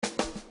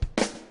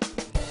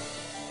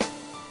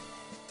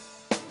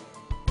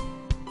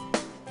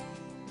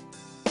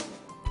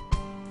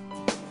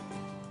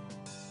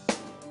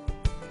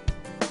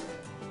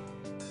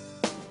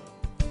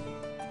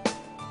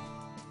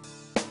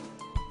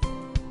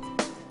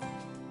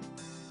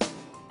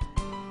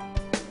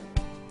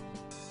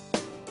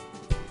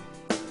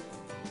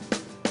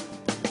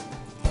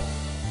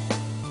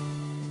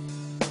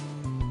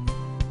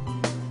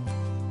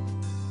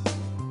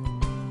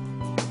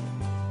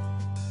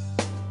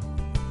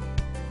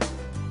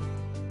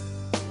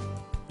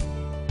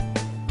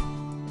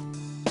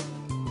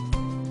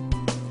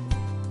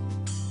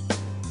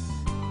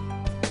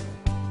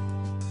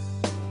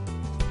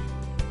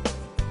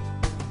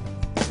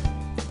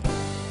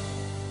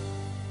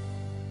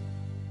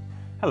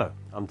Hello,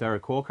 I'm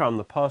Derek Walker. I'm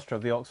the pastor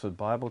of the Oxford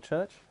Bible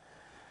Church,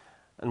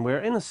 and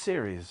we're in a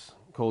series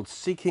called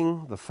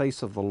Seeking the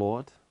Face of the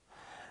Lord.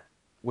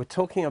 We're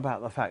talking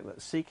about the fact that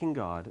seeking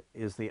God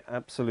is the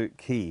absolute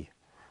key,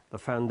 the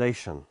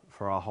foundation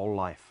for our whole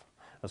life,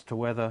 as to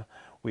whether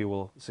we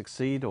will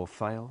succeed or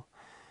fail.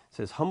 It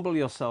says, humble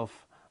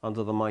yourself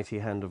under the mighty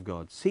hand of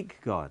God. Seek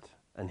God,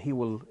 and he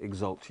will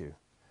exalt you.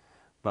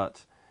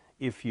 But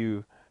if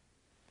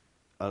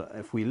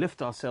we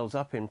lift ourselves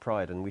up in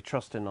pride and we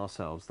trust in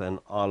ourselves, then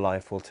our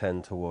life will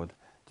tend toward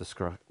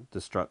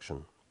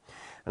destruction.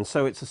 And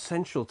so it's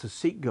essential to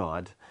seek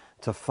God,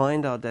 to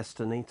find our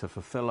destiny, to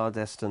fulfill our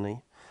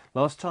destiny.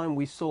 Last time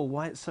we saw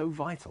why it's so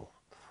vital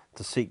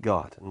to seek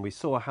God, and we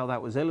saw how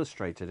that was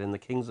illustrated in the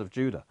kings of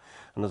Judah.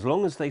 And as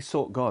long as they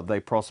sought God, they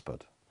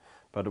prospered.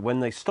 But when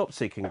they stopped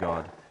seeking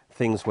God,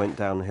 things went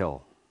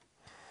downhill.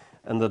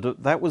 And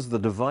that was the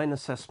divine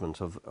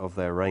assessment of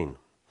their reign.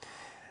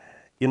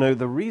 You know,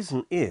 the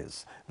reason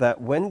is that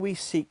when we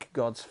seek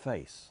God's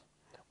face,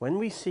 when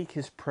we seek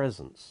his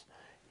presence,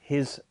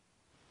 his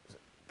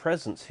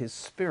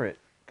spirit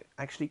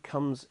actually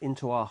comes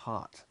into our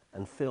heart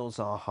and fills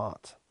our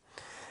heart.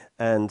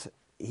 And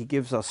he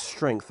gives us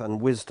strength and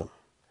wisdom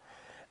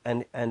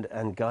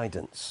and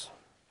guidance,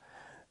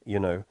 you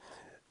know.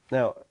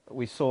 Now,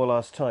 we saw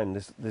last time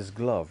this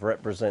glove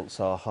represents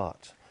our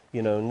heart,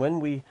 you know, and when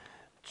we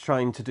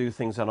trying to do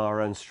things on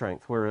our own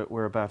strength,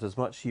 we're about as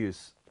much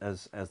use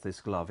as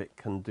this glove. It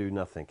can do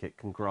nothing. It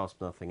can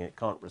grasp nothing. It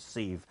can't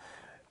receive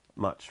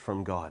much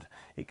from God.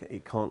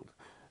 It can't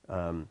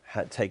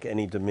take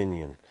any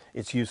dominion.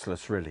 It's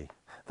useless, really.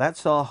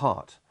 That's our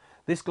heart.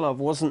 This glove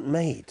wasn't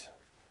made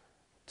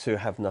to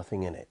have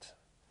nothing in it.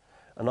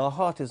 And our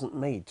heart isn't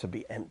made to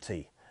be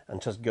empty and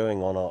just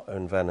going on our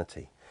own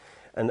vanity.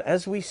 And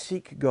as we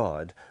seek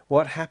God,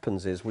 what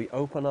happens is we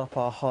open up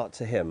our heart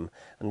to him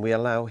and we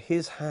allow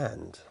his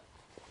hand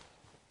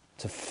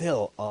to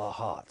fill our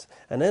heart.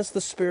 And as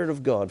the Spirit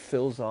of God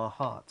fills our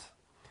heart,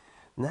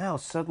 now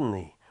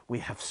suddenly we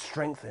have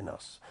strength in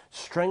us,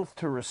 strength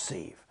to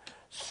receive,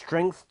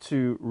 strength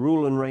to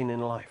rule and reign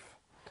in life,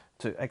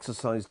 to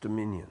exercise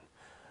dominion.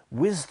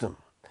 Wisdom,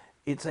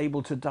 it's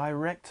able to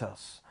direct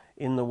us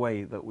in the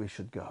way that we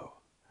should go.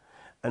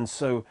 And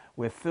so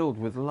we're filled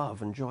with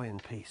love and joy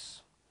and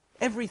peace.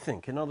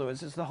 Everything, in other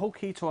words, it's the whole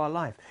key to our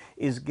life,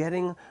 is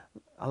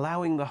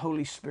allowing the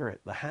Holy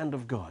Spirit, the hand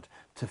of God,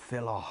 to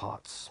fill our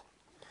hearts.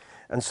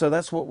 And so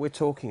that's what we're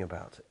talking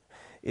about.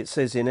 It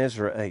says in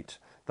Ezra 8,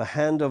 the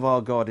hand of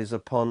our God is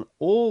upon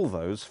all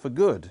those for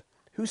good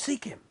who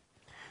seek him.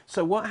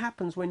 So what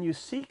happens when you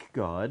seek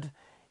God?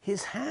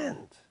 His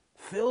hand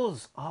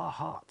fills our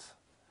heart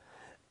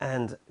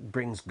and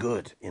brings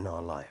good in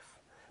our life.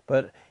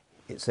 But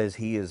it says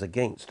he is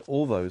against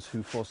all those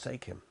who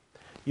forsake him.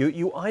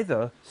 You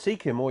either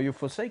seek him or you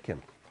forsake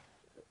him.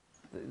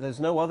 There's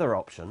no other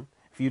option.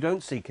 If you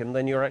don't seek him,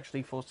 then you're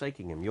actually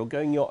forsaking him. You're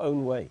going your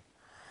own way.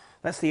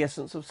 That's the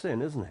essence of sin,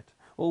 isn't it?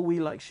 All we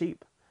like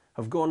sheep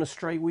have gone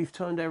astray. We've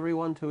turned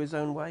everyone to his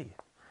own way.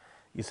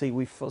 You see,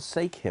 we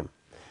forsake him.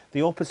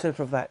 The opposite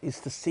of that is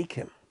to seek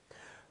him.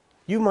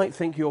 You might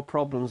think your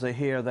problems are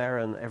here, there,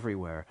 and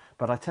everywhere.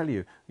 But I tell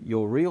you,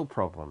 your real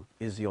problem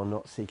is you're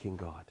not seeking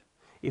God.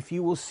 If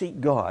you will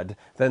seek God,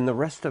 then the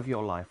rest of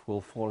your life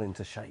will fall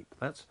into shape.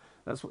 It's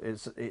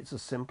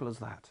as simple as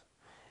that.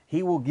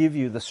 He will give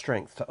you the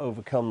strength to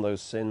overcome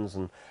those sins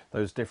and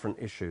those different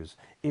issues.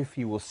 If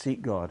you will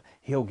seek God,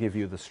 he'll give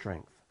you the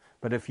strength.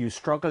 But if you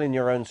struggle in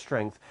your own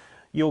strength,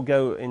 you'll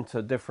go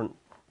into different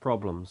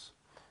problems.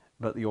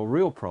 But your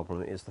real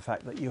problem is the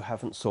fact that you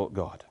haven't sought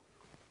God.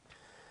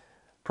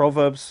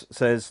 Proverbs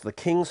says, the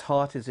king's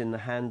heart is in the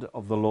hand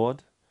of the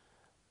Lord.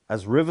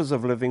 As rivers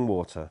of living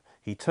water,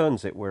 he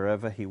turns it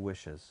wherever he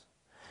wishes.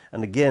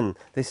 And again,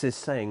 this is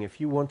saying,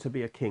 if you want to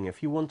be a king,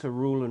 if you want to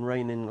rule and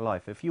reign in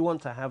life, if you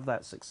want to have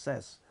that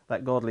success,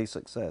 that godly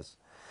success,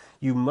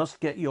 you must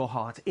get your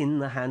heart in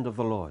the hand of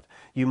the Lord.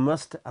 You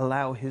must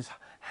allow his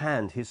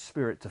hand, his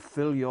spirit, to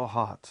fill your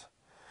heart.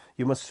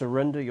 You must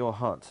surrender your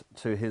heart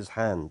to his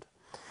hand.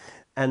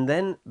 And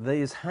then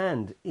his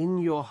hand in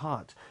your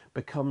heart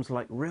becomes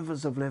like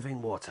rivers of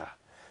living water.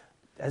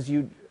 As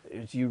you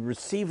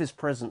receive his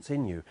presence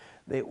in you,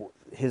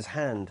 his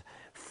hand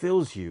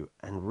fills you,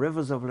 and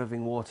rivers of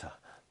living water,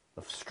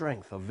 of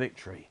strength, of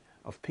victory,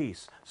 of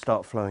peace,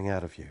 start flowing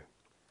out of you.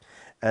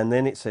 And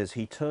then it says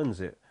he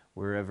turns it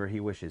wherever he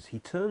wishes. He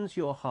turns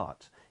your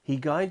heart. He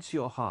guides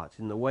your heart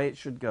in the way it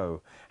should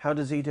go. How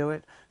does he do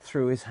it?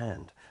 Through his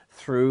hand,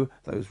 through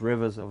those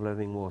rivers of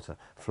living water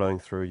flowing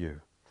through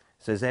you.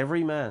 It says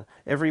every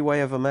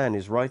way of a man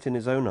is right in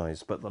his own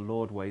eyes, but the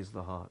Lord weighs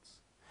the hearts.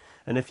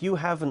 And if you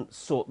haven't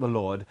sought the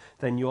Lord,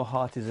 then your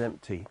heart is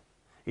empty.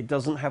 It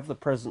doesn't have the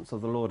presence of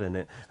the Lord in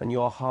it, and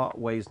your heart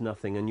weighs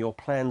nothing, and your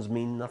plans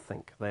mean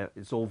nothing.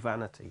 It's all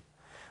vanity.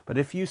 But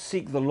if you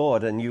seek the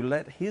Lord and you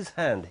let his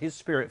hand, his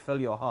spirit fill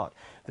your heart,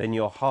 then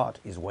your heart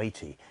is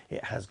weighty.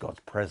 It has God's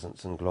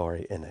presence and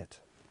glory in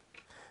it.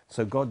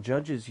 So God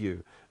judges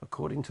you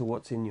according to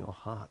what's in your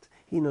heart.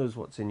 He knows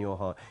what's in your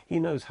heart. He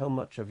knows how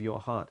much of your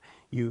heart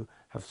you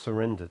have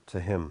surrendered to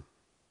him.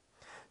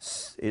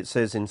 It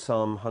says in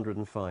Psalm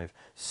 105,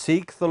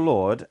 seek the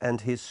Lord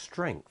and his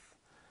strength.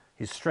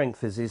 His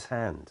strength is his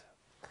hand.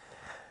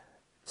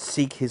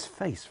 Seek his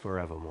face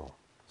forevermore.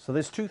 So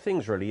there's two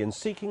things really. In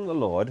seeking the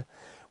Lord,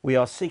 we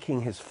are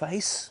seeking his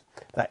face,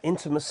 that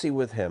intimacy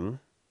with him,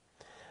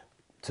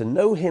 to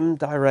know him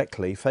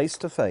directly, face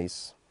to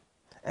face,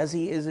 as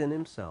he is in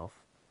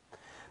himself.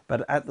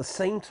 But at the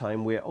same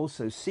time, we're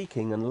also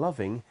seeking and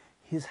loving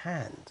his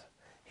hand,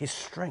 his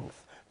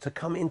strength to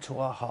come into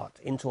our heart,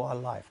 into our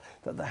life,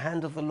 that the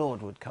hand of the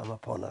Lord would come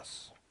upon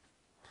us,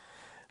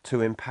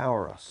 to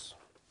empower us.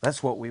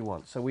 That's what we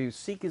want. So we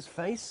seek his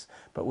face,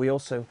 but we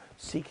also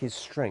seek his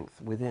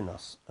strength within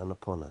us and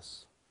upon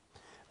us.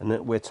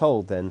 And we're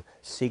told then,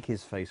 seek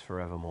his face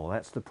forevermore.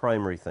 That's the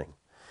primary thing.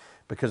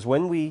 Because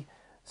when we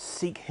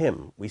seek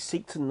him, we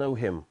seek to know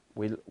him,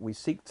 we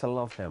seek to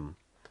love him,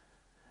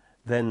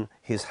 then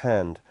his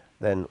hand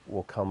then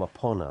will come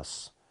upon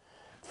us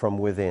from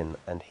within,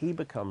 and he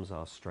becomes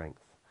our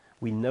strength.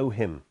 We know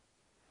him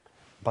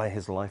by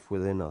his life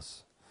within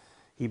us.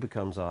 He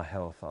becomes our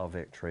health, our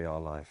victory,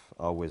 our life,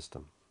 our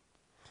wisdom.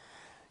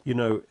 You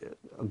know,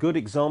 a good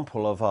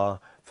example of our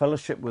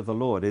fellowship with the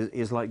Lord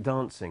is like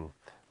dancing,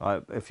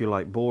 if you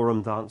like,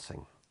 ballroom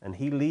dancing. And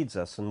he leads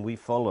us and we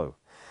follow.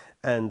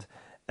 And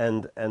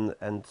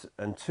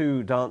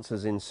two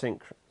dancers in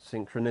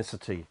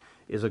synchronicity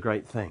is a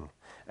great thing.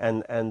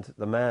 And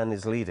the man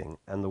is leading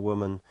and the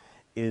woman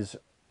is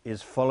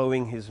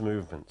following his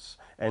movements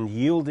and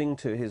yielding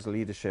to his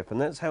leadership.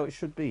 And that's how it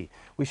should be.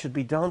 We should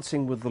be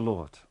dancing with the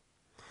Lord.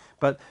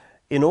 But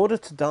in order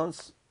to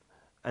dance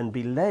and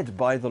be led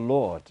by the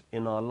Lord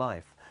in our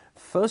life,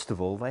 first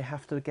of all, they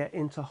have to get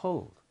into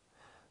hold.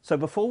 So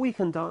before we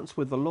can dance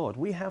with the Lord,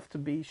 we have to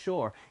be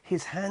sure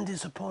his hand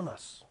is upon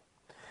us.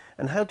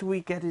 And how do we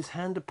get his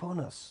hand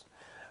upon us?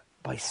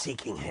 By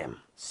seeking him,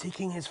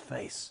 seeking his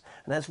face.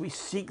 And as we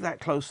seek that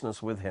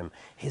closeness with him,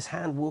 his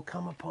hand will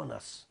come upon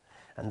us.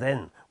 And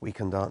then we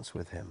can dance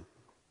with him.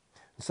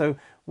 So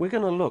we're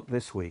going to look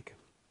this week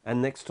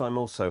and next time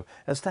also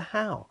as to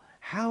how.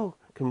 How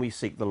can we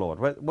seek the Lord?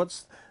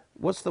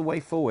 What's the way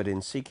forward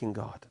in seeking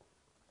God?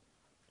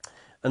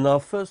 And our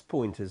first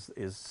point is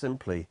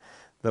simply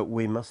that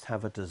we must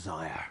have a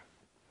desire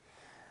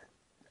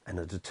and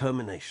a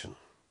determination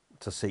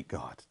to seek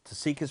God, to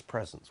seek his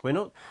presence. We're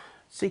not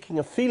seeking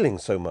a feeling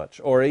so much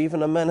or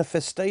even a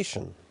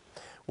manifestation.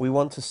 We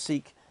want to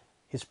seek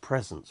his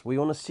presence. We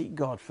want to seek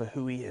God for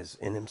who he is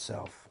in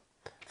himself.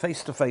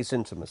 Face-to-face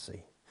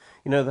intimacy.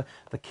 You know,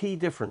 the key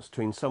difference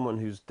between someone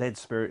who's dead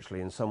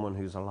spiritually and someone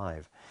who's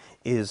alive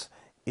is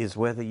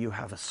whether you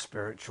have a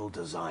spiritual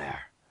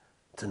desire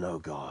to know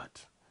God,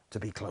 to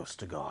be close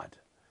to God.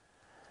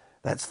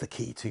 That's the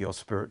key to your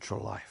spiritual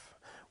life.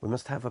 We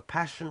must have a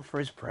passion for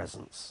his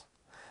presence,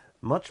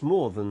 much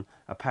more than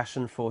a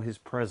passion for his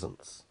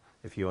presence,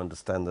 if you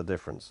understand the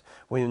difference.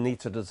 We need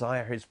to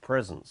desire his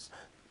presence,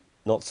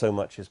 not so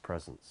much his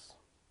presence.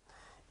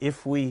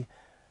 If we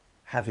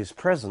have his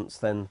presence,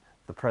 then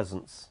the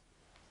presence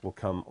will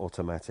come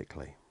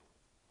automatically.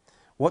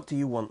 What do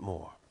you want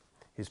more?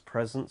 His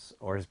presence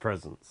or his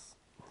presence?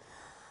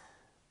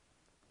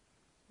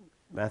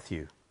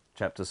 Matthew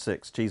chapter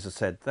 6, Jesus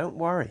said, don't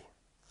worry,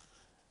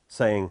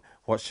 saying,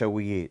 what shall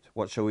we eat?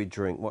 What shall we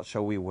drink? What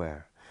shall we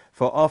wear?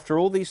 For after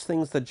all these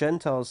things the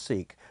Gentiles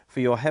seek, for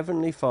your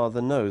heavenly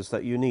Father knows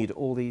that you need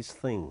all these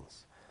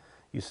things.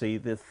 You see,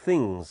 the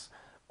things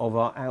of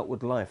our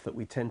outward life that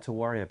we tend to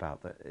worry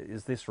about.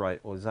 Is this right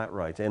or is that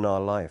right in our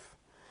life?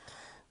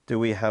 Do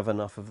we have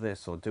enough of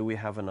this or do we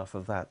have enough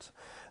of that?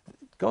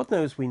 God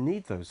knows we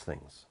need those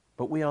things,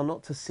 but we are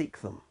not to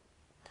seek them.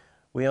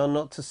 We are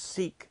not to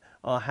seek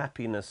our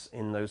happiness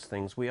in those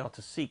things. We are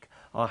to seek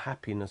our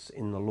happiness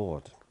in the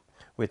Lord.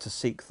 We're to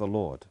seek the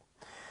Lord.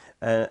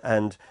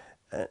 And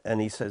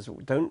he says,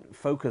 don't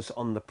focus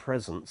on the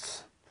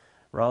presence,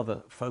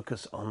 rather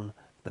focus on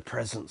the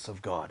presence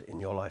of God in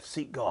your life.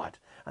 Seek God,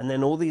 and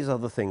then all these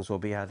other things will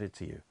be added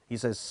to you. He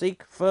says,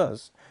 seek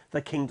first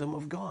the kingdom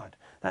of God.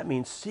 That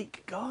means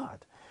seek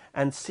God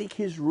and seek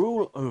his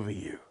rule over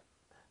you.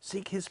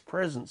 Seek his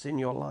presence in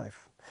your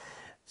life.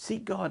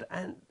 Seek God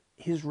and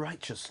his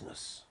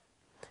righteousness.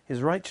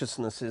 His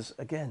righteousness is,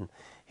 again,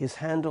 his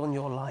hand on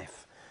your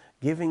life,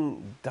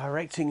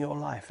 directing your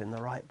life in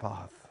the right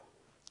path.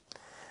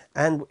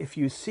 And if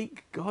you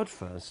seek God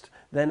first,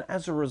 then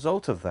as a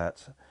result of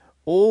that,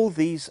 all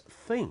these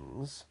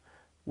things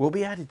will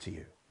be added to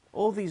you.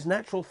 All these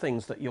natural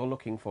things that you're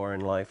looking for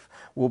in life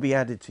will be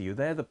added to you.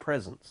 They're the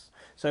presence.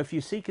 So if you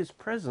seek his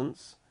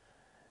presence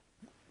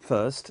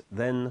first,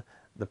 then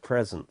the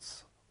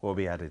presence will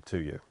be added to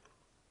you.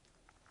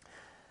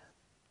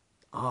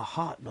 Our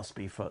heart must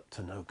be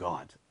to know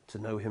God, to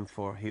know him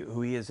for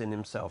who he is in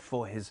himself,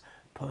 for his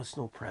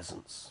personal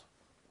presence,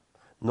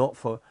 not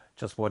for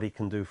just what he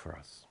can do for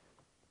us.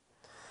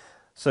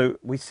 So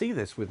we see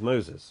this with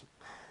Moses.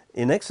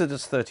 In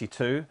Exodus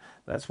 32,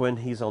 that's when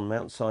he's on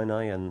Mount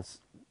Sinai, and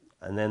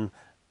then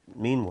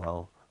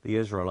meanwhile the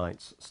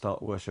Israelites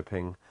start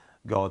worshipping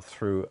God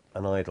through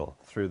an idol,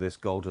 through this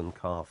golden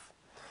calf.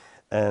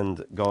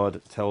 And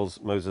God tells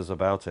Moses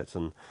about it.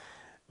 And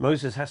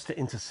Moses has to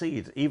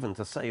intercede even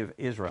to save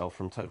Israel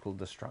from total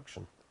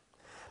destruction.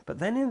 But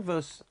then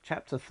in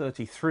chapter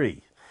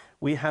 33,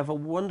 we have a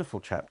wonderful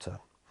chapter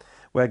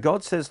where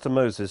God says to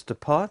Moses,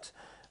 "Depart,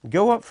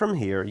 go up from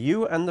here,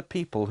 you and the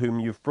people whom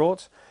you've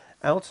brought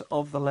out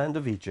of the land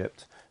of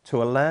Egypt,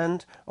 to a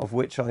land of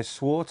which I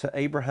swore to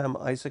Abraham,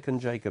 Isaac, and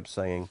Jacob,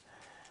 saying,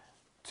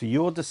 to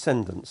your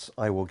descendants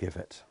I will give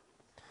it.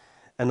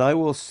 And I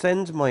will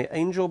send my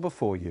angel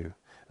before you,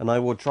 and I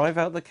will drive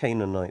out the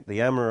Canaanite, the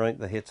Amorite,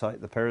 the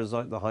Hittite, the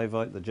Perizzite, the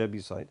Hivite, the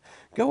Jebusite.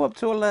 Go up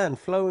to a land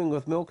flowing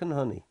with milk and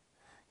honey."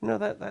 You know,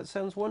 that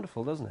sounds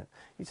wonderful, doesn't it?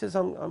 He says,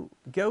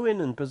 go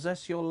in and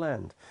possess your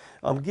land.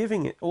 I'm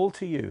giving it all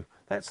to you.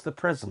 That's the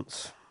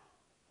presence.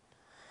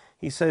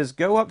 He says,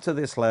 go up to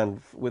this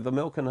land with the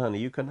milk and honey.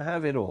 You can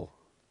have it all.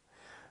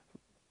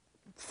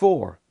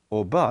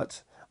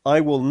 But I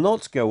will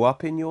not go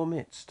up in your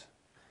midst.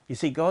 You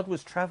see, God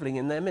was traveling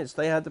in their midst.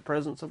 They had the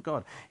presence of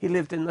God. He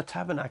lived in the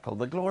tabernacle.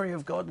 The glory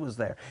of God was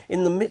there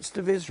in the midst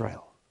of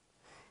Israel.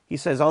 He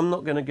says, I'm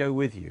not going to go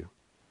with you,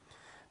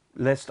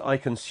 lest I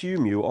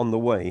consume you on the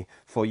way,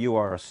 for you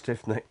are a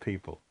stiff-necked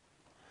people.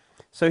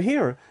 So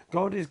here,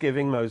 God is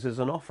giving Moses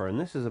an offer, and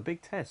this is a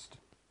big test.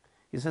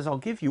 He says, I'll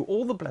give you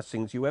all the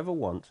blessings you ever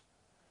want,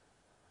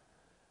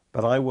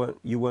 but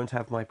you won't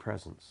have my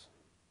presence.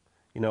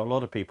 You know, a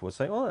lot of people would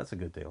say, oh, that's a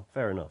good deal.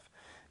 Fair enough.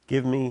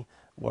 Give me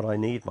what I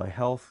need, my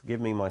health, give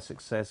me my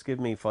success, give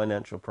me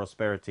financial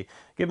prosperity,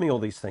 give me all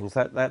these things.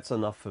 That's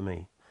enough for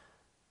me.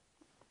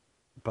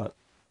 But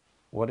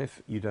what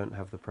if you don't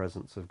have the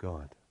presence of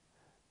God?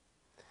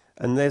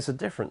 And there's a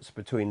difference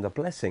between the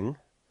blessing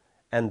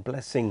and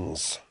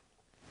blessings.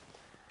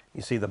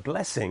 You see, the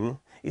blessing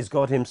is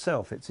God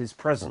himself. It's his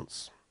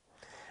presence.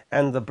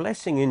 And the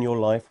blessing in your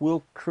life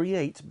will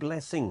create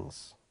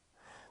blessings.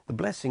 The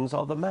blessings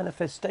are the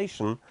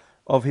manifestation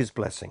of his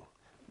blessing.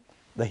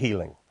 The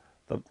healing,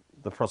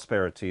 the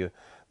prosperity,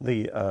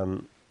 the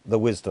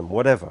wisdom,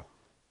 whatever.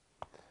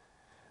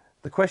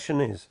 The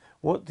question is,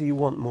 what do you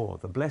want more,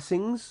 the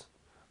blessings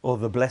or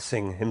the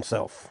blessing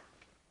himself?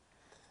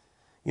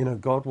 You know,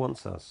 God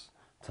wants us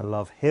to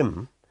love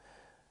him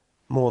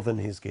more than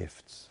his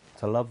gifts,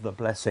 to love the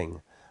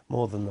blessing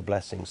more than the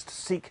blessings, to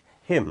seek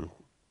him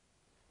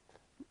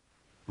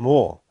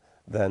more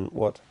than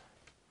what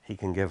he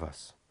can give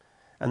us.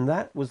 And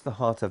that was the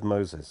heart of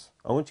Moses.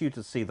 I want you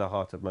to see the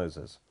heart of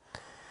Moses.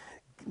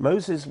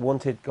 Moses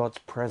wanted God's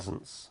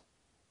presence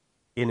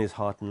in his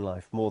heart and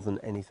life more than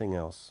anything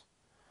else.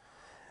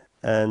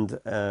 And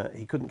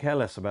he couldn't care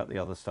less about the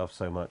other stuff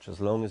so much as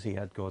long as he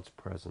had God's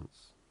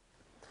presence.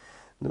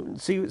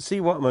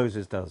 See what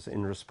Moses does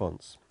in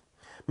response.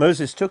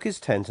 Moses took his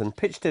tent and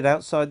pitched it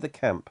outside the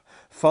camp,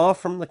 far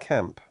from the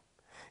camp.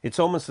 It's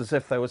almost as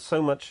if there was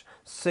so much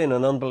sin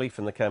and unbelief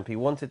in the camp. He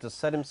wanted to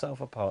set himself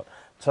apart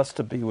just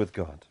to be with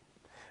God.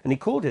 And he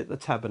called it the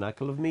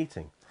Tabernacle of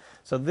Meeting.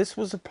 So this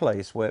was a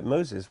place where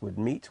Moses would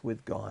meet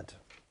with God.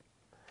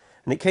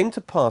 And it came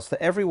to pass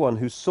that everyone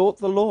who sought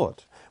the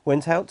Lord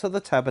went out to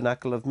the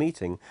Tabernacle of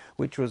Meeting,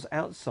 which was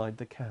outside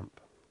the camp.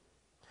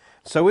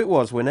 So it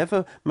was,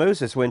 whenever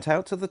Moses went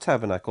out to the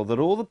tabernacle, that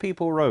all the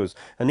people rose,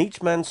 and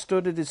each man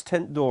stood at his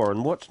tent door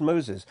and watched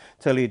Moses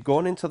till he had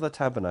gone into the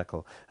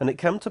tabernacle. And it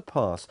came to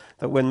pass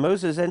that when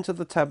Moses entered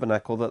the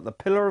tabernacle, that the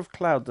pillar of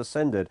cloud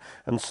descended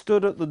and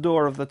stood at the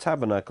door of the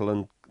tabernacle,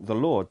 and the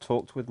Lord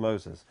talked with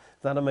Moses.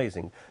 Isn't that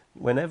amazing?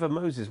 Whenever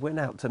Moses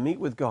went out to meet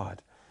with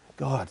God,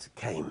 God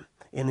came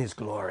in his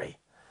glory.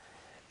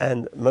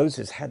 And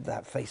Moses had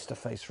that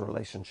face-to-face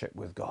relationship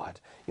with God.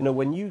 You know,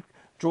 when you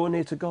draw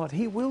near to God,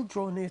 he will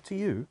draw near to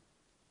you.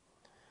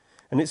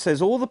 And it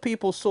says, all the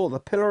people saw the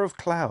pillar of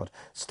cloud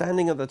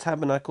standing at the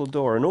tabernacle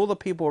door, and all the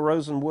people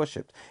rose and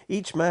worshipped,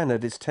 each man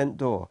at his tent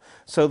door.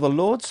 So the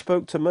Lord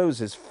spoke to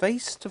Moses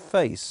face to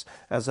face,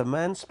 as a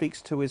man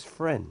speaks to his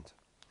friend.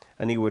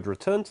 And he would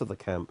return to the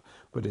camp,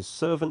 but his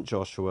servant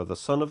Joshua, the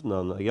son of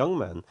Nun, a young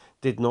man,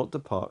 did not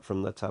depart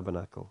from the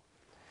tabernacle.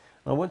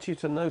 I want you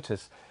to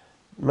notice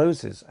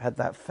Moses had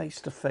that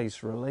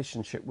face-to-face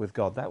relationship with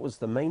God. That was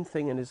the main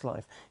thing in his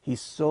life. He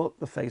sought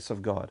the face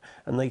of God,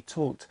 and they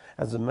talked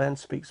as a man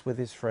speaks with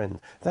his friend.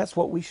 That's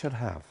what we should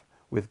have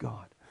with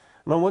God.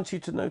 And I want you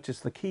to notice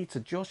the key to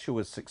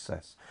Joshua's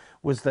success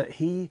was that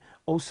he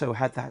also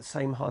had that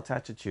same heart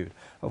attitude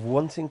of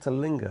wanting to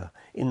linger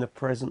in the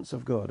presence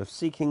of God, of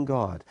seeking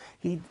God.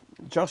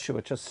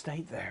 Joshua just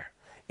stayed there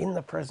in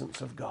the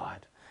presence of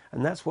God.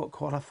 And that's what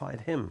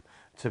qualified him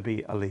to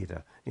be a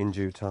leader in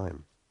due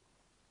time.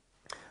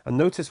 And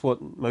notice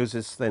what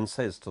Moses then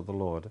says to the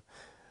Lord.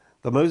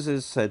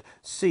 Moses said,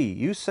 see,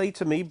 you say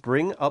to me,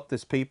 bring up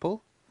this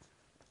people,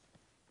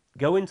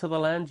 go into the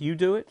land, you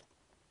do it,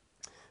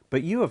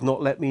 but you have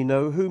not let me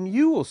know whom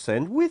you will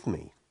send with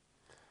me.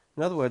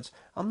 In other words,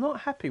 I'm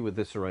not happy with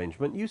this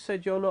arrangement. You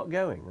said you're not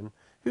going, and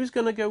who's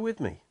going to go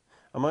with me?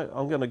 I'm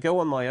going to go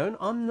on my own?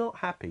 I'm not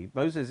happy.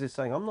 Moses is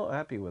saying, I'm not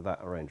happy with that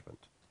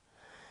arrangement.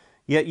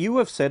 Yet you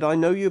have said, I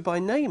know you by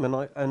name,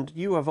 and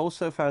you have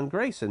also found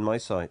grace in my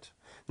sight.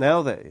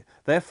 Now,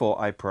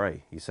 therefore, I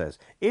pray, he says,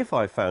 if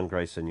I found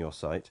grace in your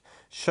sight,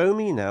 show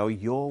me now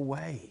your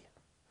way,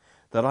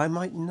 that I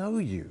might know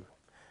you,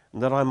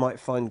 and that I might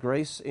find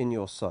grace in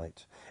your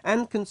sight,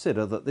 and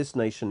consider that this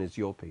nation is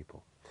your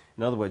people.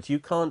 In other words, you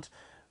can't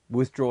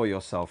withdraw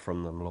yourself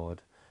from them,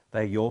 Lord.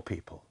 They're your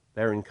people.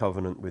 They're in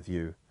covenant with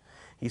you.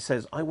 He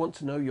says, I want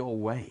to know your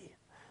way.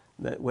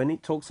 That when he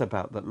talks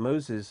about that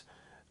Moses,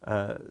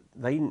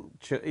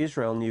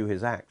 Israel knew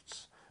his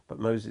acts, but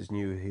Moses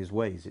knew his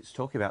ways. It's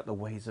talking about the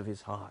ways of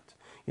his heart.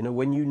 You know,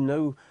 when you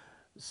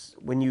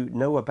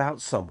know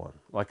about someone,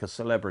 like a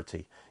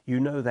celebrity, you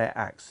know their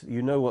acts,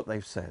 you know what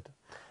they've said.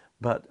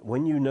 But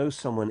when you know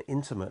someone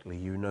intimately,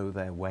 you know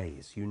their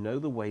ways. You know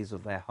the ways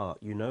of their heart.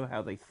 You know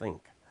how they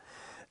think.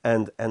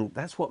 And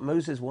that's what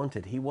Moses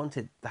wanted. He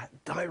wanted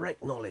that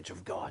direct knowledge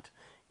of God,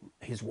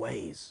 his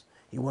ways.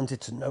 He wanted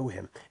to know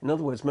him. In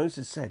other words,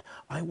 Moses said,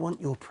 I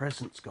want your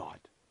presence, God.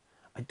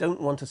 I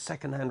don't want a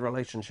second-hand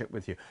relationship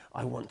with you.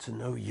 I want to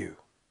know you.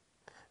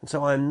 And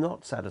so I am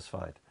not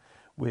satisfied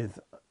with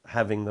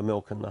having the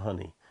milk and the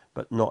honey,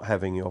 but not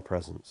having your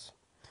presence.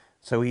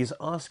 So he's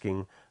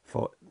asking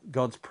for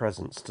God's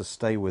presence to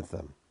stay with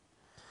them.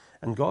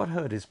 And God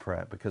heard his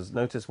prayer, because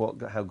notice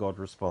how God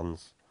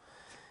responds.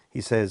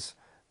 He says,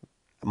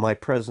 my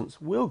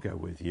presence will go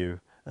with you,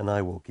 and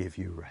I will give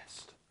you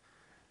rest.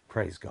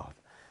 Praise God.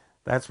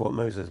 That's what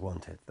Moses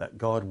wanted, that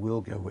God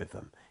will go with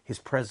them. His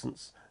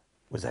presence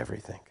was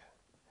everything.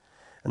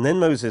 And then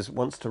Moses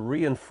wants to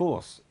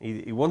reinforce,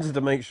 he wanted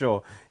to make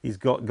sure he's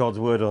got God's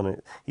word on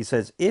it. He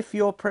says, if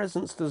your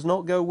presence does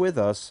not go with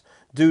us,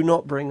 do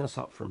not bring us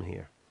up from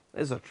here.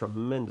 There's a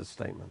tremendous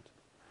statement.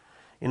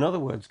 In other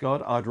words,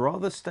 God, I'd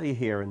rather stay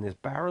here in this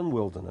barren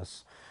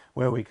wilderness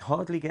where we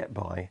hardly get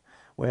by,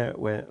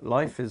 where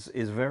life is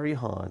very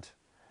hard,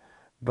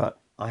 but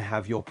I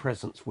have your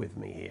presence with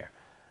me here.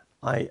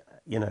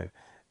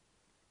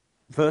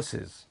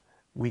 Versus,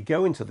 we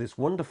go into this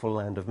wonderful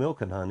land of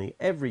milk and honey,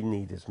 every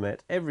need is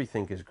met,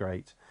 everything is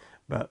great,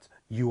 but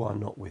you are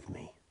not with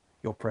me.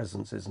 Your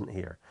presence isn't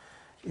here.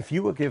 If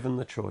you were given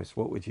the choice,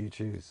 what would you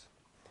choose?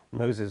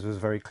 Moses was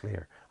very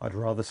clear. I'd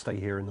rather stay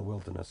here in the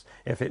wilderness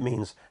if it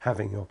means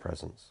having your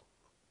presence.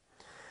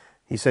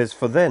 He says,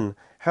 for then,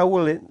 how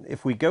will it,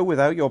 if we go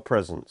without your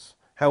presence,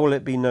 how will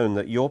it be known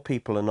that your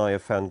people and I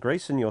have found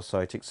grace in your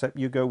sight, except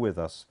you go with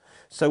us?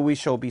 So we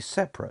shall be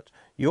separate,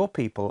 your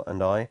people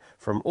and I,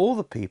 from all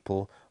the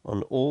people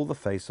on all the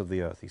face of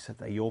the earth. He said,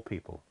 they're your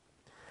people.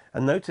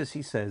 And notice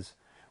he says,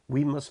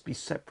 we must be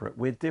separate.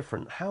 We're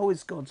different. How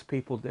is God's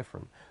people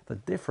different? The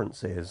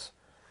difference is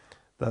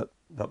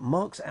that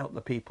marks out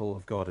the people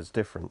of God as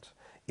different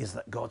is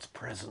that God's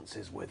presence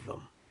is with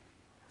them.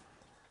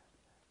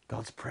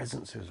 God's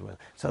presence is with them.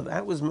 So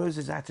that was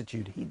Moses'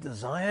 attitude. He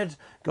desired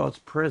God's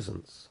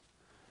presence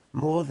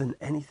more than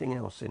anything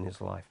else in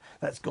his life.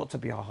 That's got to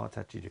be our heart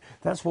attitude.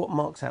 That's what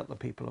marks out the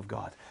people of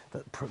God,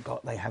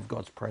 that they have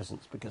God's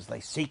presence because they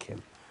seek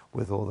him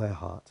with all their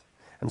heart.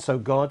 And so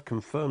God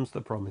confirms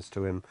the promise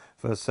to him.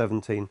 Verse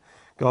 17,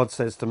 God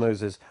says to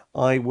Moses,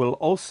 I will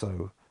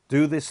also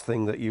do this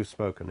thing that you've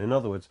spoken. In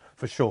other words,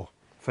 for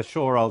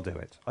sure I'll do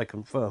it. I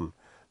confirm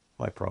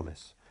my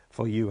promise.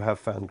 For you have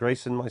found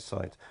grace in my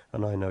sight,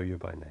 and I know you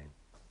by name.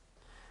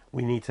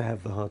 We need to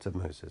have the heart of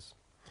Moses.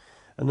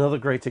 Another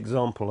great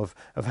example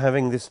of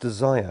having this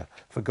desire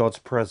for God's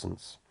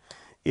presence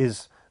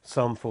is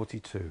Psalm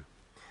 42.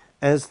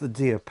 As the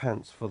deer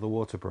pants for the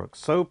water brook,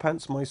 so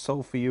pants my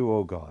soul for you,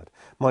 O God.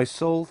 My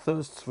soul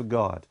thirsts for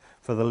God,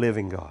 for the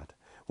living God.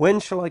 When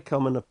shall I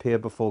come and appear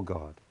before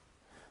God?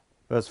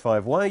 Verse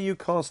 5, why are you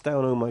cast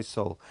down, O my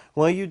soul?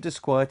 Why are you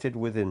disquieted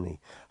within me?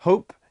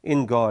 Hope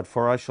in God,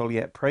 for I shall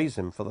yet praise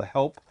him for the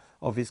help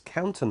of his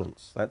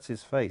countenance. That's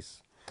his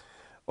face.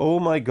 O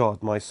my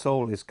God, my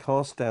soul is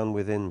cast down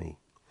within me.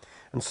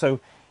 And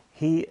so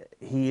he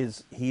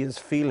is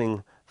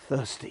feeling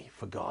thirsty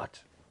for God.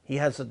 He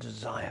has a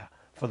desire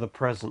for the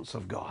presence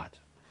of God.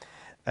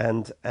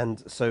 And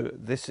so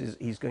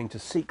he's going to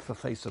seek the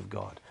face of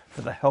God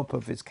for the help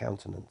of his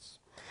countenance.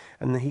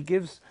 And he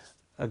gives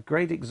a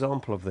great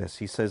example of this.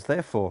 He says,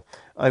 therefore,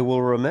 I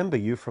will remember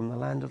you from the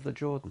land of the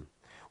Jordan.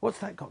 What's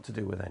that got to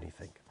do with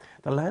anything?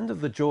 The land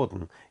of the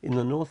Jordan in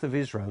the north of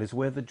Israel is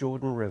where the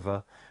Jordan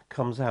River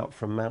comes out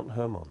from Mount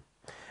Hermon.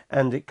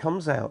 And it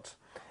comes out,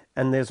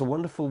 and there's a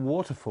wonderful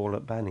waterfall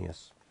at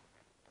Banias,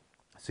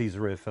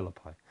 Caesarea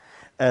Philippi.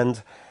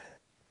 And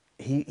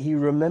he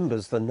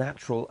remembers the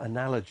natural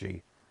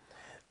analogy.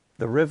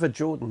 The river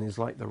Jordan is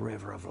like the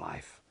river of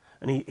life.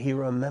 And he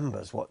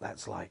remembers what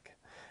that's like.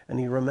 And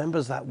he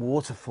remembers that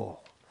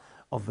waterfall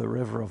of the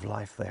river of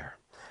life there.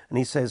 And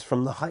he says,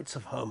 from the heights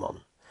of Hermon,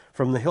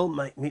 from the hill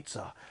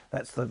Mitzah,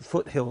 that's the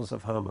foothills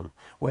of Hermon,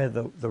 where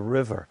the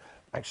river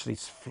actually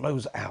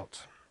flows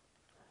out.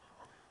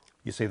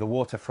 You see the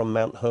water from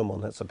Mount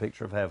Hermon, that's a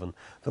picture of heaven.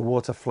 The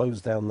water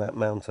flows down that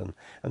mountain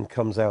and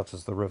comes out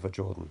as the river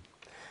Jordan.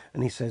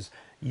 And he says,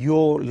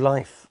 your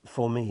life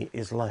for me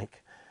is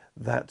like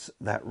that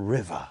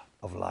river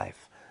of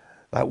life,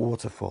 that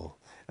waterfall.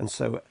 And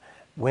so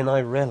when I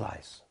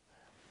realize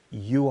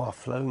you are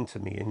flowing to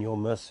me in your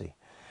mercy,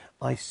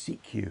 I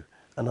seek you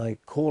and I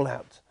call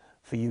out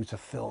for you to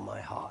fill my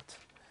heart.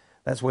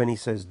 That's when he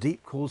says,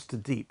 deep calls to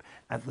deep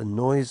at the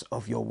noise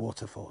of your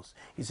waterfalls.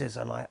 He says,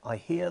 and I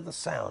hear the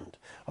sound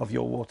of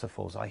your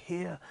waterfalls. I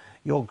hear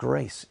your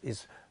grace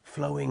is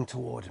flowing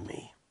toward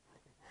me.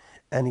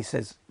 And he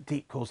says,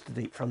 deep calls to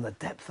deep from the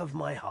depth of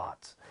my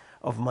heart,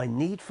 of my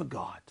need for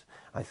God.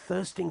 I'm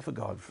thirsting for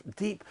God.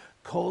 Deep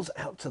calls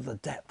out to the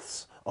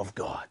depths of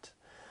God.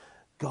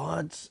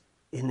 God's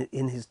in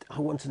his, I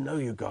want to know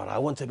you, God. I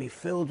want to be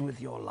filled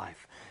with your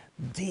life.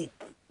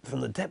 Deep,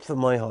 from the depth of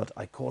my heart,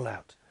 I call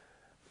out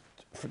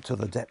to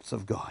the depths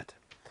of God.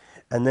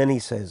 And then he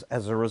says,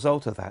 as a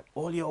result of that,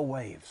 all your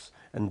waves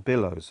and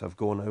billows have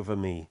gone over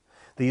me.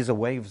 These are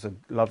waves of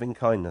loving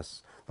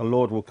kindness. The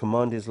Lord will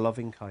command his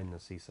loving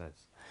kindness, he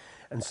says.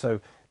 And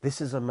so this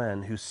is a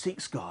man who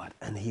seeks God,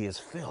 and he is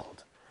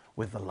filled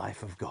with the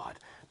life of God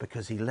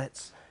because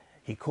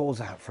he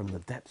calls out from the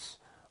depths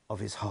of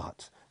his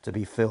heart to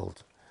be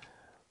filled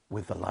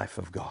with the life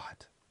of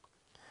God.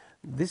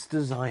 This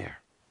desire,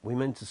 we're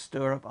meant to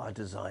stir up our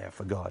desire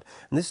for God.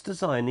 And this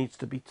desire needs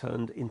to be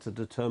turned into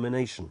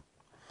determination.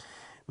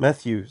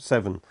 Matthew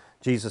 7,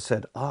 Jesus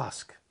said,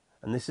 ask.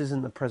 And this is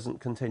in the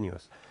present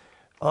continuous.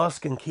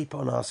 Ask and keep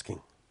on asking,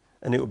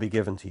 and it will be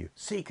given to you.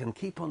 Seek and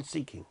keep on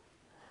seeking,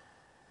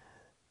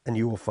 and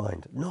you will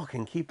find. Knock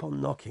and keep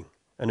on knocking,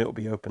 and it will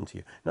be open to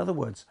you. In other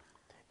words,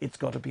 it's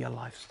got to be a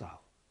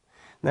lifestyle.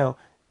 Now,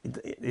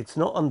 it's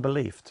not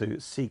unbelief to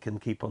seek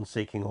and keep on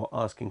seeking, or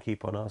ask and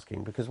keep on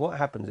asking, because what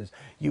happens is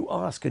you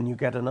ask and you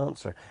get an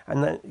answer,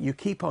 and then you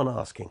keep on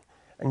asking,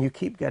 and you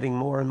keep getting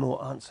more and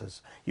more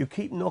answers. You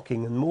keep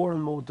knocking, and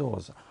more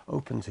doors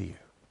open to you.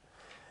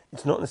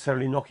 It's not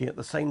necessarily knocking at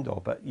the same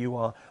door, but you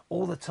are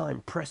all the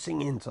time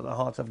pressing into the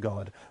heart of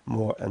God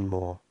more and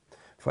more.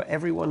 For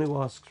everyone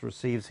who asks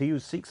receives, he who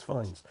seeks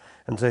finds,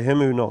 and to him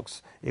who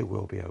knocks it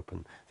will be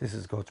open. This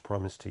is God's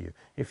promise to you.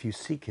 If you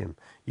seek him,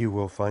 you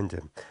will find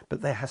him.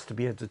 But there has to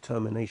be a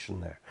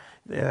determination there.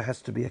 There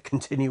has to be a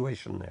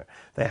continuation there.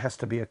 There has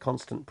to be a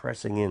constant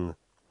pressing in.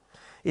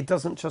 It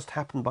doesn't just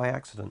happen by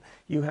accident.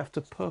 You have to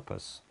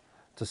purpose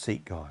to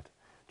seek God.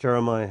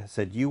 Jeremiah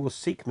said, you will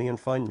seek me and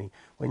find me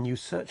when you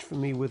search for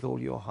me with all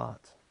your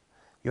heart.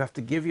 You have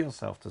to give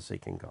yourself to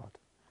seeking God.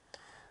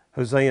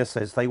 Hosea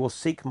says, they will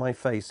seek my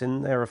face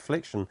in their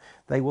affliction.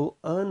 They will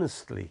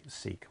earnestly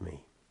seek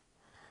me.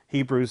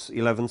 Hebrews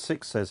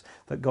 11:6 says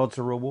that God's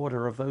a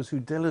rewarder of those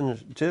who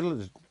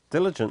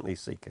diligently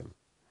seek him.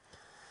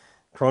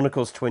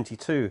 Chronicles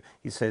 22,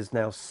 he says,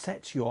 now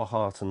set your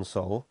heart and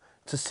soul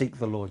to seek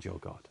the Lord your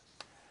God.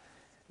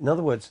 In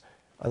other words,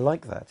 I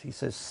like that. He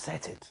says,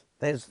 set it.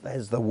 There's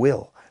the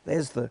will.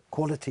 There's the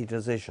quality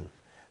decision.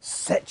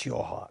 Set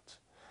your heart.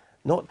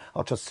 Not,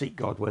 I'll just seek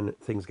God when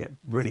things get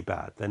really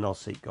bad, then I'll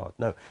seek God.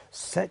 No,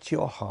 set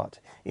your heart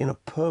in a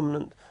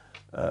permanent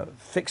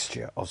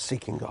fixture of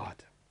seeking God.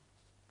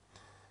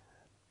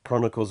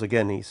 Chronicles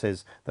again, he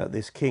says that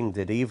this king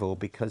did evil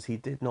because he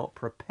did not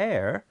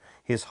prepare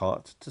his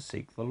heart to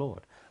seek the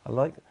Lord. I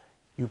like that.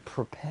 You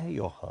prepare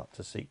your heart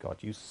to seek God.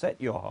 You set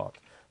your heart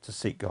to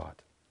seek God.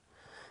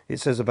 It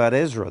says about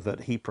Ezra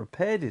that he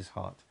prepared his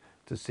heart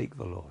to seek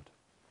the Lord.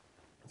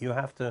 You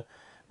have to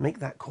make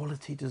that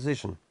quality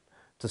decision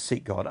to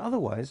seek God.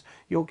 Otherwise,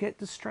 you'll get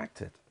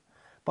distracted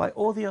by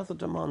all the other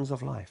demands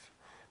of life.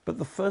 But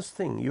the first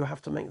thing, you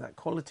have to make that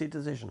quality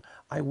decision.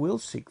 I will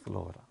seek the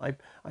Lord.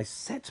 I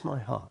set my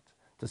heart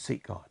to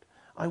seek God.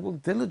 I will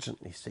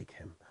diligently seek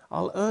him.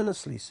 I'll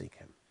earnestly seek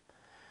him.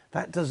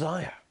 That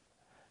desire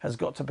has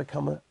got to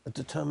become a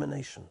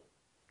determination.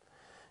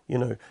 You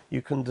know,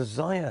 you can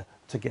desire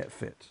to get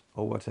fit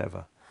or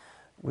whatever.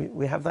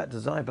 We have that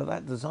desire, but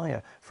that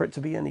desire, for it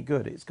to be any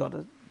good, it's got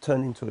to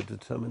turn into a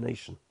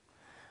determination,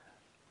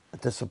 a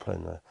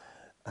discipline,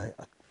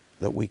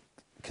 that we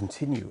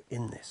continue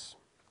in this.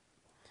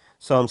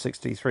 Psalm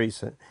 63,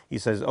 he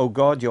says, O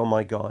God, you're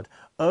my God.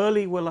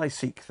 Early will I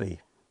seek thee.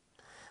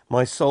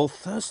 My soul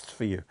thirsts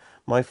for you.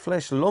 My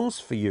flesh longs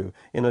for you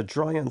in a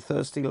dry and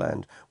thirsty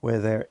land where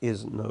there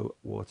is no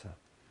water.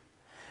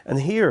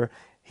 And here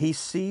he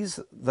sees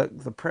the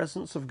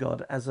presence of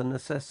God as a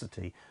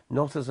necessity,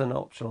 not as an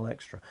optional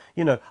extra.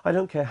 You know, I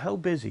don't care how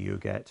busy you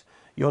get.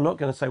 You're not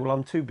going to say, well,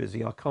 I'm too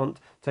busy. I can't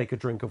take a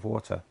drink of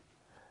water.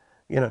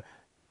 You know,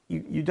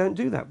 you don't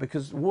do that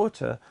because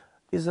water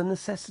is a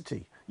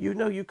necessity. You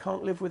know you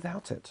can't live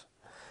without it.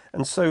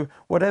 And so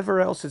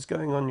whatever else is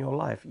going on in your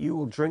life, you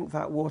will drink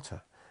that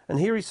water. And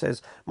here he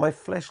says, my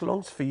flesh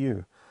longs for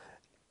you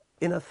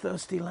in a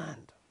thirsty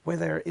land where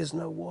there is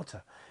no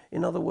water.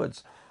 In other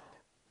words,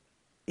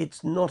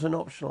 it's not an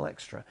optional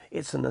extra.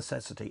 It's a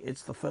necessity.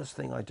 It's the first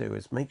thing I do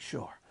is make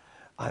sure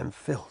I am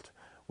filled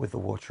with the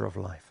water of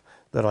life,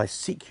 that I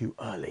seek you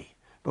early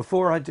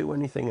before I do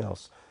anything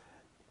else.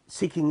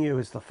 Seeking you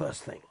is the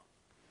first thing.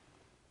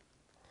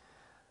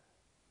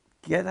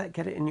 Get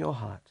it in your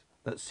heart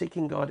that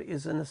seeking God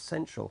is an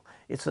essential.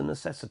 It's a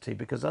necessity,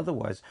 because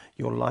otherwise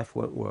your life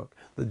won't work.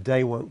 The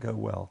day won't go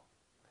well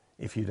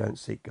if you don't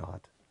seek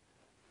God.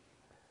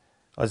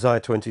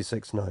 Isaiah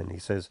 26:9, he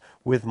says,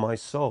 with my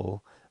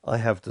soul I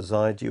have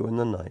desired you in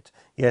the night.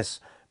 Yes,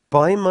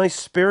 by my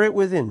spirit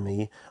within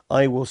me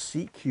I will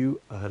seek you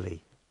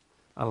early.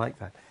 I like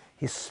that.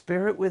 His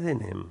spirit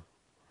within him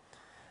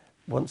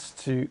wants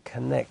to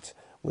connect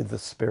with the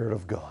Spirit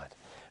of God.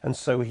 And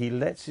so he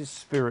lets his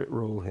spirit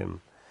rule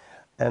him.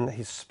 And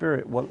his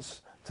spirit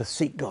wants to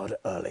seek God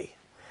early.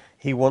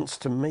 He wants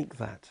to make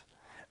that.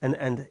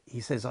 And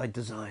he says, I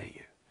desire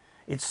you.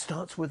 It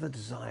starts with a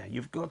desire.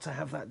 You've got to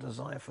have that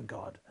desire for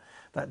God,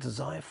 that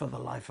desire for the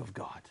life of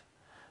God,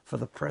 for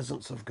the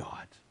presence of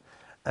God.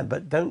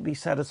 But don't be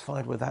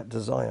satisfied with that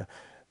desire.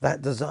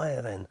 That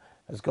desire then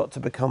has got to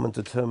become a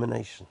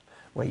determination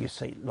where you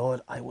say,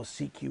 Lord, I will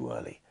seek you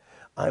early.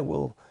 I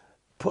will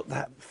put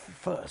that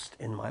first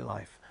in my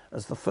life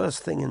as the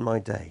first thing in my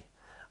day.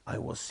 I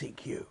will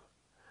seek you.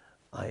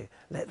 I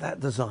let that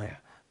desire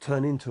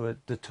turn into a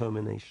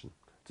determination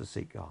to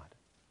seek God.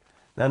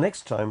 Now,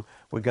 next time,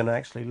 we're going to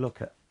actually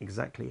look at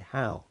exactly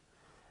how.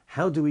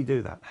 How do we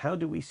do that? How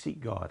do we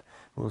seek God?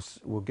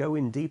 We'll go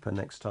in deeper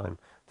next time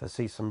to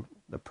see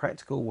the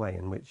practical way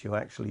in which you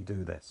actually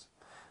do this.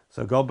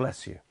 So God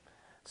bless you.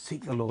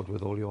 Seek the Lord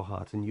with all your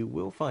heart, and you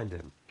will find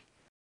him.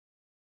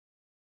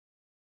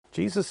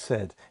 Jesus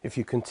said, if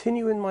you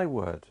continue in my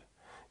word,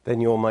 then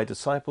you're my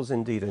disciples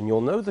indeed, and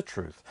you'll know the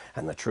truth,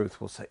 and the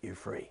truth will set you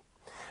free.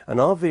 And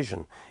our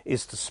vision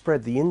is to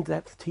spread the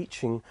in-depth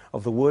teaching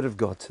of the Word of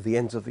God to the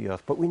ends of the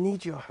earth. But we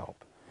need your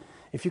help.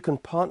 If you can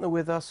partner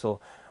with us or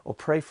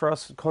pray for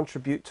us and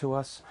contribute to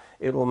us,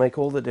 it will make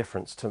all the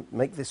difference to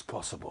make this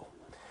possible.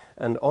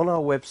 And on our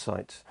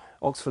website,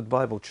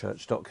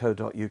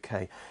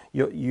 oxfordbiblechurch.co.uk,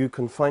 you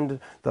can find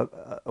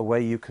a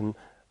way you can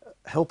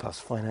help us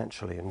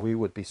financially, and we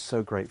would be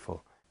so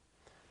grateful.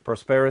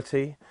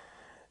 Prosperity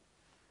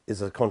is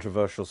a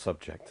controversial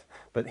subject.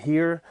 But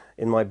here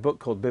in my book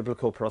called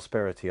Biblical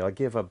Prosperity, I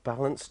give a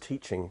balanced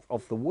teaching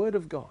of the Word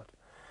of God,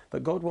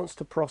 that God wants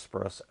to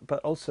prosper us, but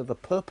also the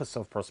purpose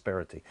of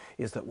prosperity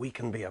is that we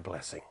can be a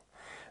blessing.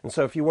 And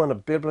so if you want a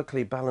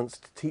biblically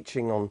balanced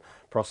teaching on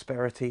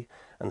prosperity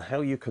and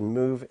how you can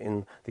move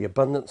in the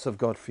abundance of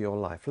God for your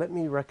life, let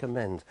me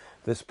recommend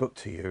this book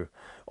to you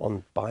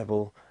on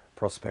Bible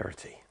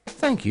prosperity.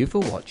 Thank you for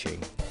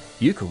watching.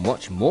 You can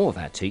watch more of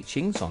our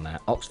teachings on our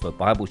Oxford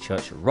Bible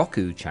Church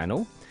Roku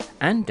channel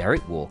and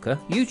Derek Walker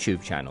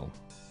YouTube channel.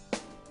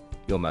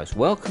 You're most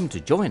welcome to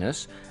join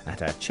us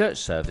at our church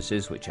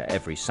services, which are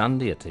every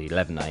Sunday at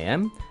 11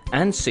 AM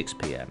and 6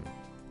 PM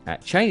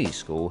at Cheney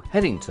School,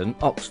 Headington,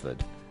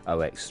 Oxford,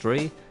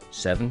 OX3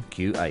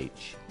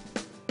 7QH.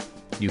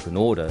 You can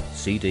order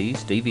CDs,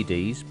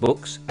 DVDs,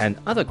 books and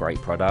other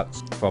great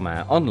products from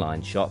our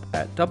online shop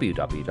at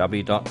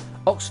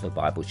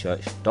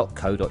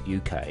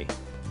www.oxfordbiblechurch.co.uk,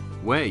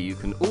 where you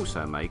can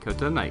also make a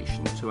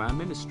donation to our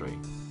ministry,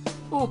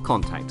 or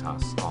contact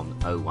us on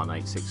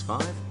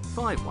 01865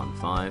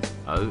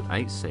 515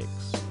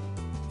 086.